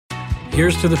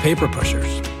Here's to the paper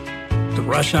pushers, the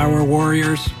rush hour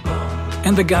warriors,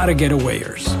 and the gotta get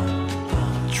awayers.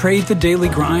 Trade the daily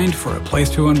grind for a place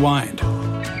to unwind,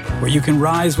 where you can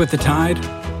rise with the tide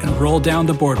and roll down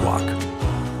the boardwalk,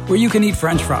 where you can eat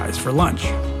French fries for lunch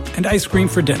and ice cream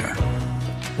for dinner,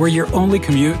 where your only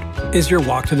commute is your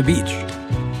walk to the beach,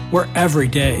 where every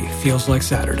day feels like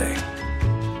Saturday.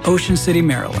 Ocean City,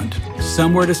 Maryland,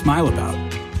 somewhere to smile about.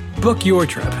 Book your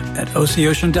trip at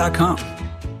OCOcean.com.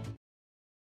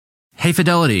 Hey,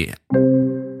 Fidelity.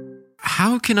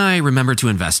 How can I remember to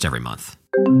invest every month?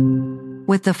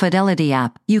 With the Fidelity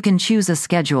app, you can choose a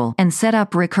schedule and set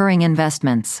up recurring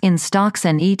investments in stocks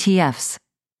and ETFs.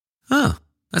 Oh,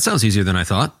 that sounds easier than I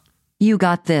thought. You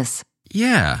got this.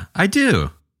 Yeah, I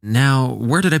do. Now,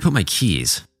 where did I put my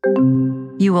keys?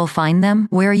 You will find them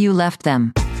where you left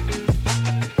them.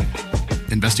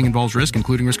 Investing involves risk,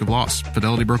 including risk of loss.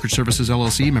 Fidelity Brokerage Services,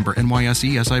 LLC, member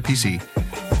NYSE, SIPC.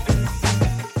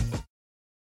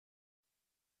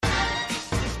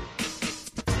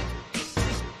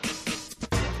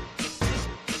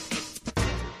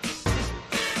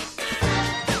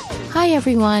 Hi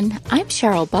everyone, I'm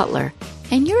Cheryl Butler,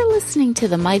 and you're listening to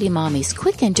the Mighty Mommy's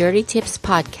Quick and Dirty Tips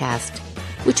podcast,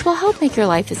 which will help make your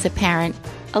life as a parent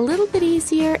a little bit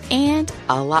easier and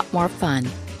a lot more fun.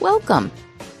 Welcome!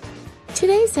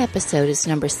 Today's episode is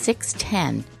number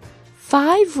 610,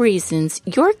 5 reasons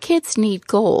your kids need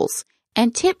goals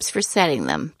and tips for setting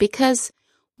them, because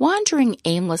wandering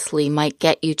aimlessly might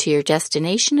get you to your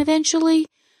destination eventually,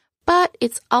 but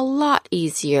it's a lot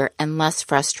easier and less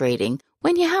frustrating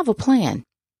when you have a plan.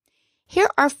 Here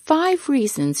are 5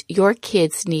 reasons your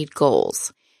kids need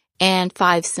goals and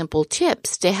 5 simple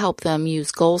tips to help them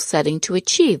use goal setting to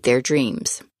achieve their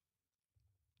dreams.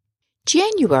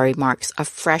 January marks a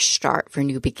fresh start for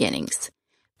new beginnings,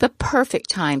 the perfect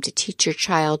time to teach your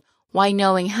child why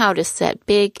knowing how to set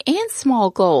big and small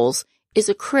goals is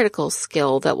a critical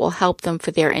skill that will help them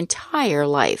for their entire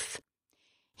life.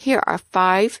 Here are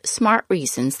 5 smart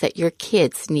reasons that your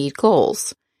kids need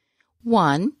goals.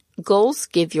 1. Goals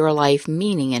give your life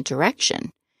meaning and direction.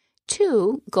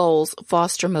 2. Goals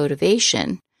foster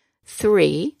motivation.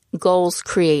 3. Goals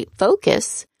create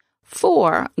focus.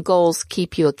 4. Goals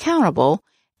keep you accountable.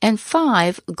 And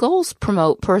 5. Goals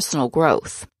promote personal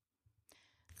growth.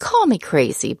 Call me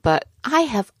crazy, but I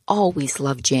have always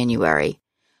loved January.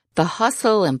 The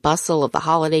hustle and bustle of the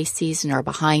holiday season are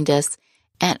behind us,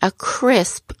 and a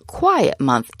crisp, quiet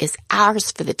month is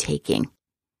ours for the taking.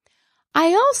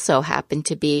 I also happen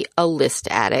to be a list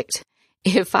addict.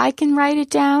 If I can write it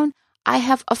down, I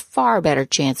have a far better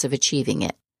chance of achieving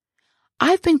it.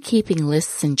 I've been keeping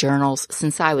lists and journals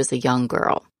since I was a young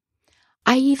girl.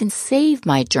 I even save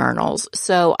my journals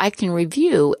so I can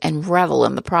review and revel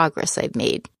in the progress I've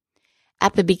made.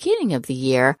 At the beginning of the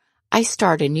year, I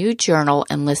start a new journal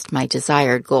and list my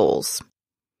desired goals.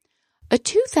 A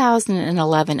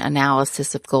 2011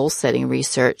 analysis of goal-setting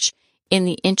research in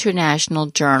the International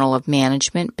Journal of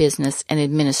Management, Business, and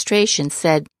Administration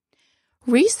said,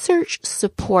 research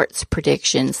supports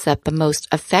predictions that the most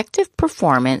effective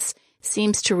performance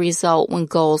seems to result when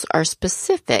goals are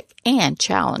specific and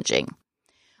challenging,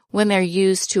 when they're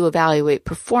used to evaluate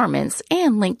performance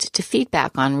and linked to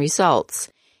feedback on results,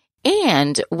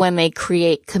 and when they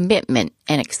create commitment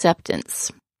and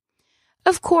acceptance.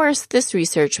 Of course, this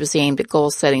research was aimed at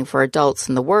goal setting for adults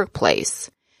in the workplace.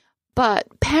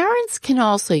 But parents can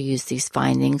also use these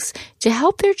findings to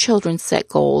help their children set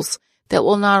goals that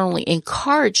will not only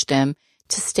encourage them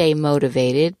to stay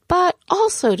motivated, but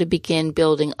also to begin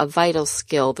building a vital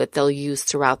skill that they'll use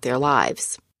throughout their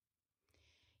lives.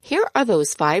 Here are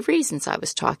those 5 reasons I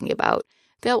was talking about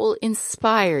that will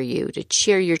inspire you to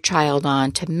cheer your child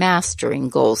on to mastering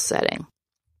goal setting.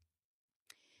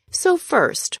 So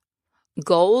first,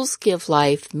 goals give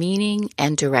life meaning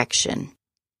and direction.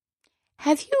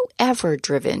 Have you ever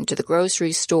driven to the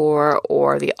grocery store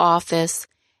or the office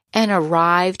and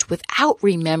arrived without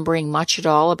remembering much at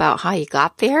all about how you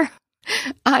got there?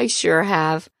 I sure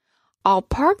have. I'll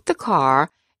park the car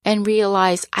and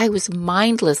realize I was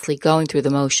mindlessly going through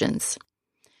the motions.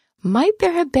 Might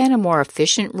there have been a more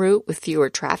efficient route with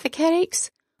fewer traffic headaches?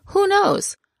 Who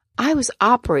knows? I was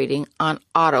operating on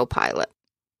autopilot.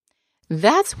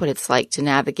 That's what it's like to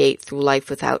navigate through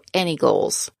life without any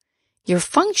goals. You're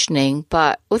functioning,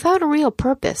 but without a real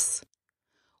purpose.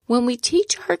 When we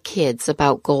teach our kids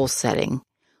about goal setting,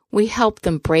 we help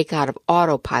them break out of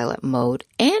autopilot mode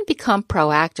and become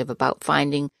proactive about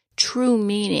finding true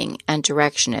meaning and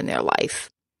direction in their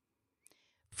life.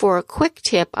 For a quick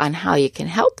tip on how you can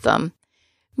help them,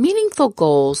 meaningful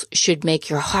goals should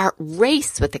make your heart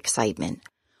race with excitement.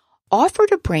 Offer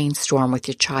to brainstorm with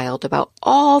your child about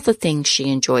all the things she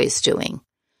enjoys doing.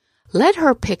 Let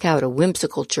her pick out a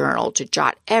whimsical journal to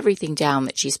jot everything down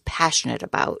that she's passionate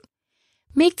about.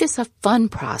 Make this a fun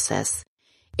process.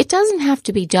 It doesn't have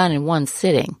to be done in one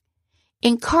sitting.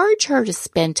 Encourage her to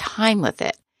spend time with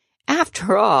it.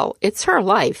 After all, it's her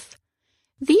life.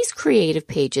 These creative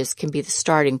pages can be the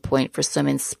starting point for some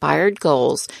inspired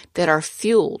goals that are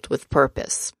fueled with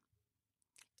purpose.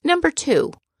 Number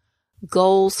 2,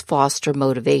 goals foster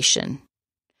motivation.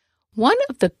 One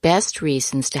of the best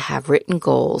reasons to have written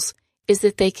goals is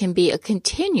that they can be a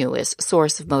continuous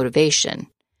source of motivation.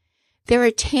 They're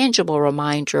a tangible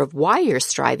reminder of why you're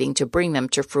striving to bring them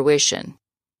to fruition.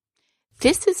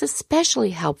 This is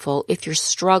especially helpful if you're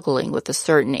struggling with a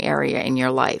certain area in your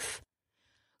life.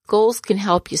 Goals can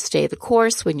help you stay the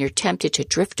course when you're tempted to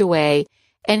drift away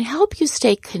and help you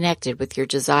stay connected with your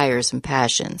desires and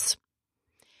passions.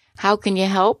 How can you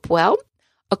help? Well,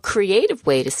 a creative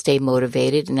way to stay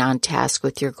motivated and on task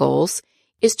with your goals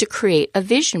is to create a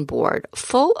vision board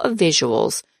full of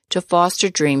visuals to foster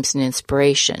dreams and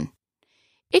inspiration.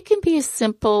 It can be as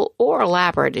simple or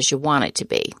elaborate as you want it to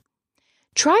be.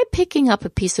 Try picking up a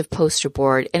piece of poster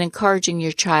board and encouraging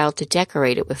your child to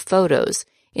decorate it with photos,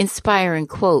 inspiring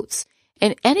quotes,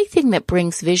 and anything that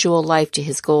brings visual life to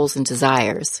his goals and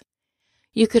desires.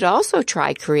 You could also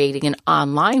try creating an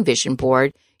online vision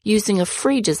board using a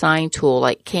free design tool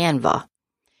like Canva.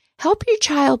 Help your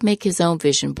child make his own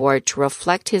vision board to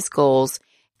reflect his goals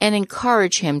and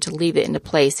encourage him to leave it in a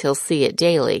place he'll see it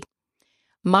daily.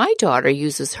 My daughter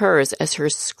uses hers as her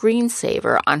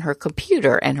screensaver on her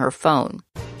computer and her phone.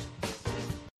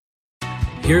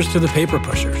 Here's to the paper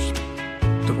pushers,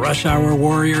 the rush hour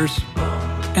warriors,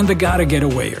 and the gotta get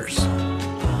awayers.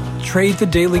 Trade the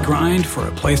daily grind for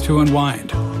a place to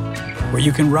unwind, where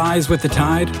you can rise with the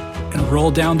tide and roll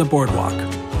down the boardwalk,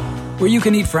 where you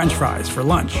can eat French fries for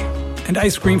lunch and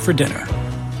ice cream for dinner,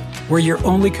 where your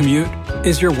only commute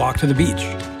is your walk to the beach,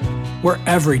 where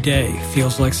every day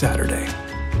feels like Saturday.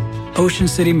 Ocean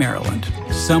City, Maryland,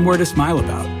 somewhere to smile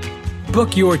about.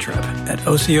 Book your trip at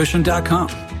OCOcean.com.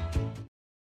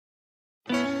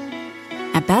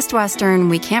 At Best Western,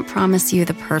 we can't promise you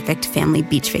the perfect family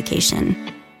beach vacation.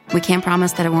 We can't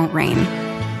promise that it won't rain,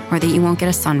 or that you won't get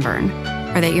a sunburn,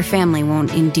 or that your family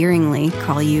won't endearingly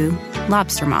call you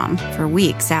Lobster Mom for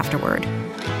weeks afterward.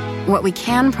 What we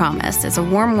can promise is a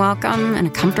warm welcome and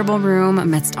a comfortable room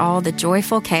amidst all the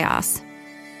joyful chaos.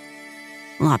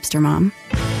 Lobster Mom.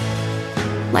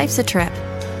 Life's a trip.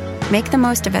 Make the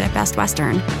most of it at Best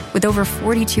Western, with over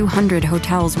 4,200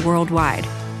 hotels worldwide.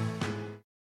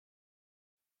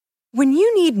 When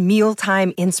you need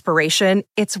mealtime inspiration,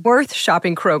 it's worth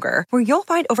shopping Kroger, where you'll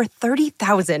find over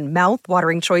 30,000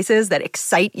 mouth-watering choices that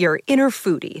excite your inner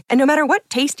foodie. And no matter what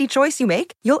tasty choice you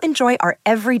make, you'll enjoy our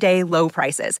everyday low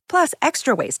prices, plus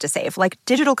extra ways to save, like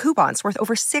digital coupons worth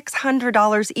over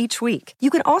 $600 each week. You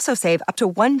can also save up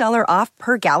to $1 off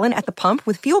per gallon at the pump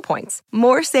with fuel points.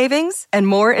 More savings and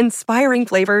more inspiring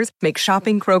flavors make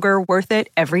shopping Kroger worth it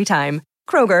every time.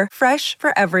 Kroger, fresh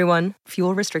for everyone.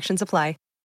 Fuel restrictions apply.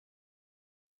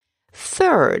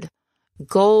 Third,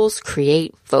 goals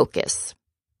create focus.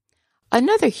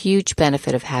 Another huge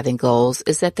benefit of having goals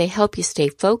is that they help you stay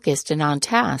focused and on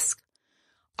task.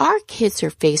 Our kids are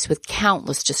faced with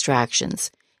countless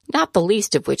distractions, not the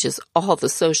least of which is all the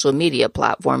social media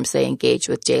platforms they engage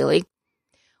with daily.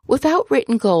 Without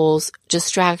written goals,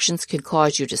 distractions can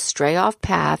cause you to stray off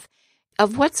path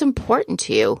of what's important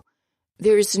to you.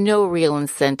 There is no real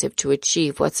incentive to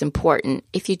achieve what's important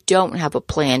if you don't have a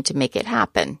plan to make it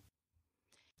happen.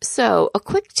 So, a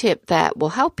quick tip that will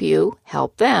help you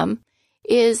help them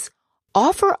is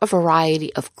offer a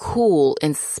variety of cool,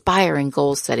 inspiring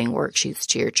goal-setting worksheets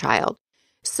to your child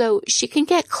so she can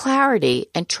get clarity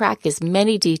and track as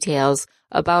many details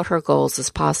about her goals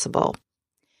as possible.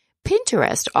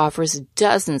 Pinterest offers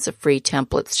dozens of free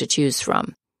templates to choose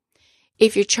from.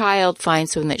 If your child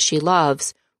finds one that she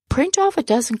loves, print off a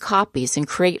dozen copies and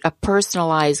create a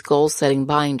personalized goal-setting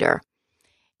binder.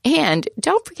 And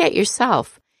don't forget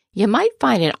yourself. You might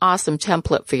find an awesome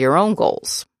template for your own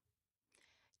goals.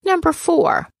 Number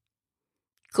 4,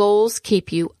 goals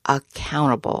keep you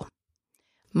accountable.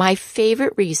 My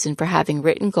favorite reason for having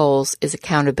written goals is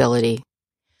accountability.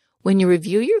 When you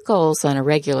review your goals on a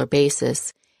regular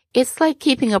basis, it's like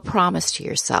keeping a promise to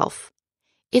yourself.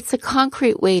 It's a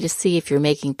concrete way to see if you're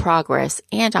making progress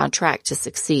and on track to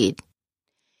succeed.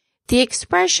 The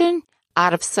expression,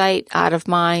 out of sight, out of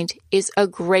mind, is a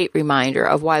great reminder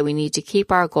of why we need to keep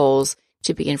our goals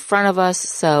to be in front of us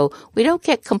so we don't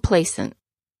get complacent.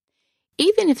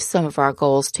 Even if some of our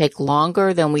goals take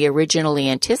longer than we originally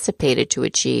anticipated to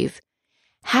achieve,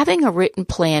 Having a written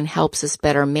plan helps us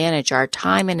better manage our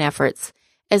time and efforts,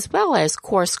 as well as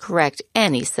course correct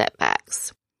any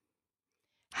setbacks.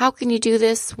 How can you do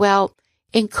this? Well,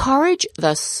 encourage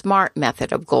the SMART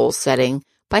method of goal setting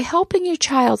by helping your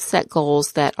child set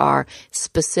goals that are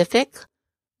specific,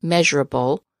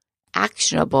 measurable,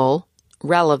 actionable,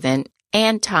 relevant,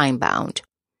 and time-bound.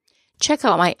 Check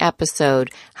out my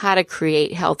episode, How to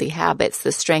Create Healthy Habits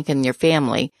That Strengthen Your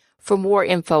Family, for more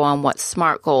info on what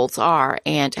SMART goals are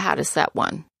and how to set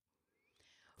one.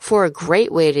 For a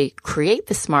great way to create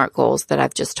the SMART goals that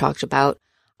I've just talked about,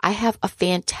 I have a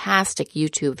fantastic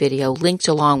YouTube video linked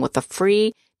along with a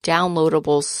free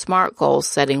downloadable SMART goal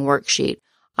setting worksheet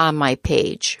on my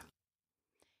page.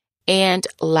 And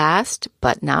last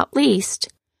but not least,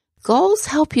 goals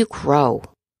help you grow.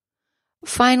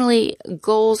 Finally,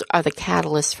 goals are the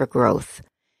catalyst for growth.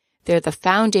 They're the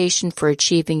foundation for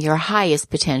achieving your highest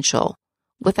potential.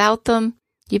 Without them,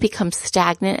 you become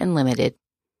stagnant and limited.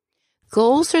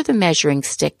 Goals are the measuring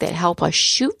stick that help us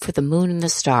shoot for the moon and the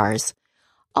stars,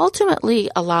 ultimately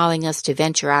allowing us to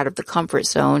venture out of the comfort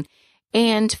zone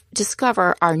and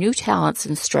discover our new talents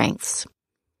and strengths.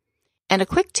 And a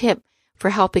quick tip for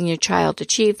helping your child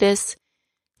achieve this: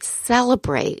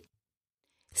 celebrate.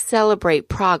 Celebrate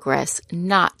progress,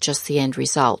 not just the end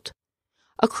result.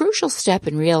 A crucial step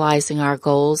in realizing our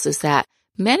goals is that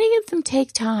many of them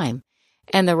take time,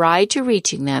 and the ride to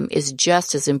reaching them is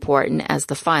just as important as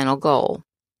the final goal.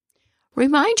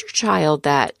 Remind your child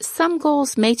that some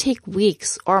goals may take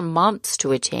weeks or months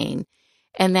to attain,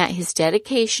 and that his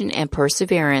dedication and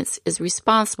perseverance is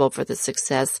responsible for the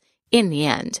success in the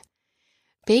end.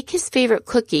 Bake his favorite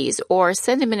cookies or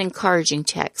send him an encouraging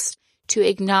text to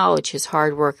acknowledge his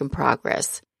hard work and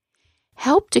progress.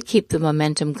 Help to keep the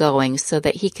momentum going so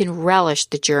that he can relish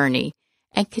the journey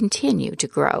and continue to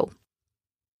grow.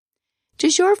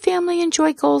 Does your family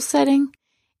enjoy goal setting?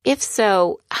 If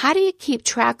so, how do you keep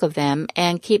track of them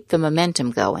and keep the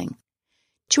momentum going?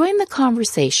 Join the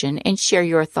conversation and share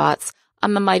your thoughts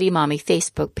on the Mighty Mommy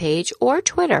Facebook page or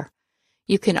Twitter.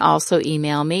 You can also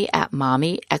email me at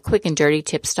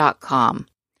mommy@quickanddirtytips.com.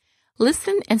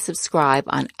 Listen and subscribe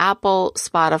on Apple,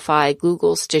 Spotify,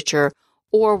 Google, Stitcher,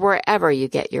 or wherever you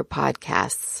get your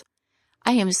podcasts.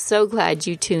 I am so glad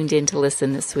you tuned in to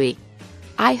listen this week.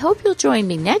 I hope you'll join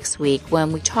me next week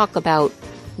when we talk about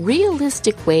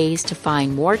realistic ways to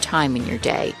find more time in your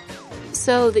day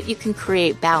so that you can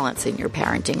create balance in your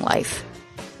parenting life.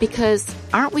 Because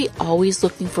aren't we always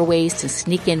looking for ways to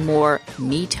sneak in more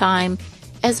me time,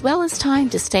 as well as time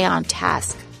to stay on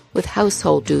task with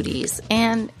household duties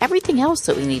and everything else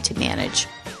that we need to manage?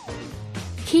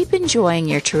 Keep enjoying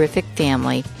your terrific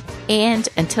family, and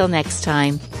until next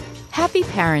time, happy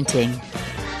parenting.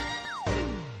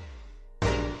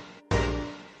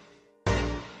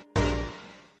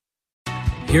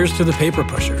 Here's to the paper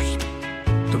pushers,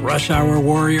 the rush hour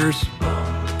warriors,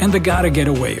 and the gotta get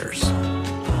awayers.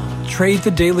 Trade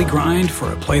the daily grind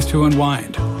for a place to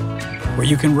unwind, where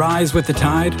you can rise with the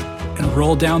tide and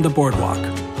roll down the boardwalk,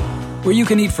 where you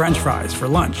can eat French fries for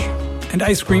lunch and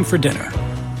ice cream for dinner,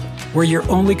 where your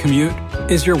only commute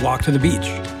is your walk to the beach,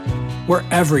 where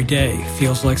every day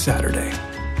feels like Saturday.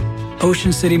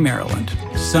 Ocean City, Maryland,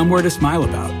 somewhere to smile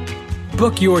about.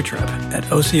 Book your trip at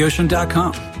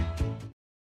OCOcean.com.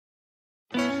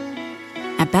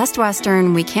 At Best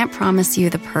Western, we can't promise you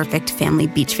the perfect family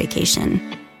beach vacation.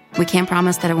 We can't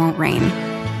promise that it won't rain,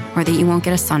 or that you won't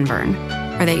get a sunburn,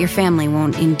 or that your family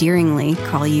won't endearingly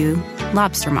call you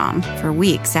Lobster Mom for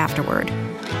weeks afterward.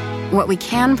 What we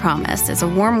can promise is a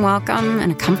warm welcome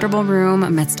and a comfortable room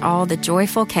amidst all the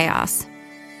joyful chaos.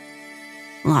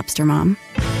 Lobster Mom.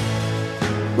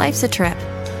 Life's a trip.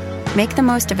 Make the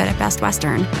most of it at Best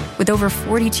Western, with over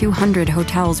 4,200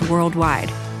 hotels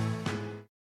worldwide.